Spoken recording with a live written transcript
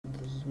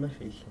my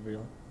face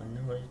reveal. I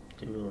know I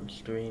do it on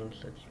streams,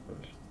 I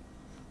suppose.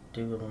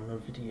 Do it on a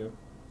video.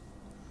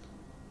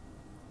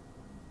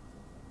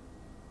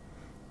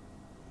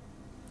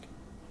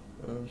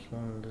 I just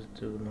wanted to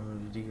do it on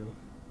a video.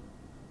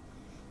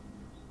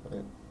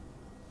 But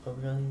hope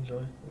you guys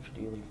enjoy. If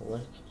you do, leave a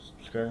like,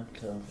 subscribe,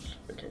 turn on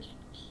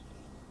notifications.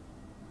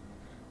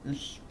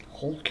 This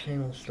whole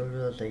channel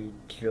started as a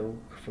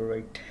joke for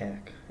a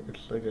tech.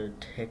 It's like a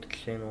tech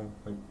channel,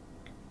 like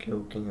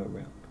joking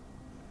around.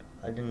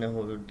 I didn't know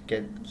it would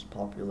get this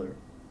popular.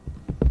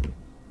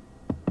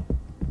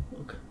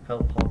 Look how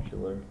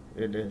popular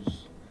it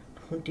is.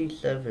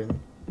 27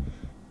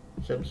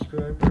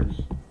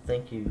 subscribers.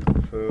 Thank you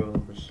for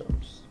all the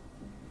subs.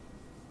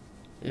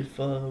 If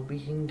we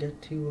can get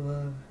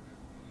to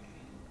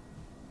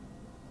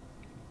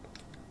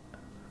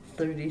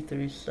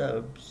 33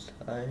 subs,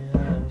 I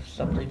have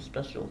something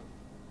special.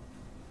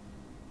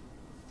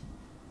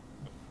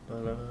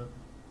 But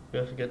we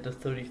have to get to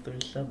 33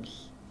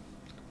 subs.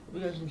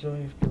 If you guys enjoy,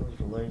 if you leave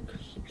a like,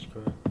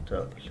 subscribe,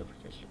 turn on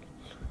notifications.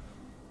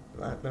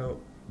 On that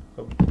note,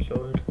 hope you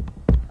enjoyed.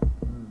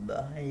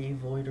 Bye,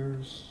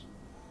 Voiders.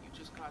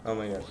 Oh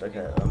my gosh,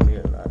 okay, I'm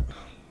muting that.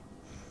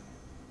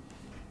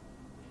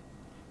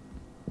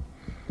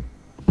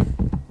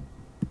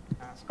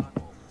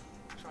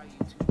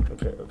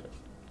 Okay.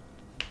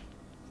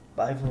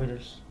 Bye,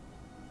 Voiders.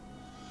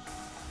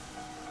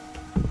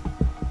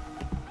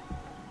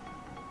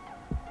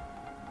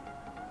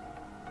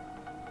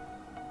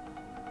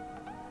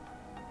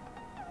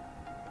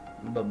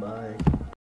 Bye-bye.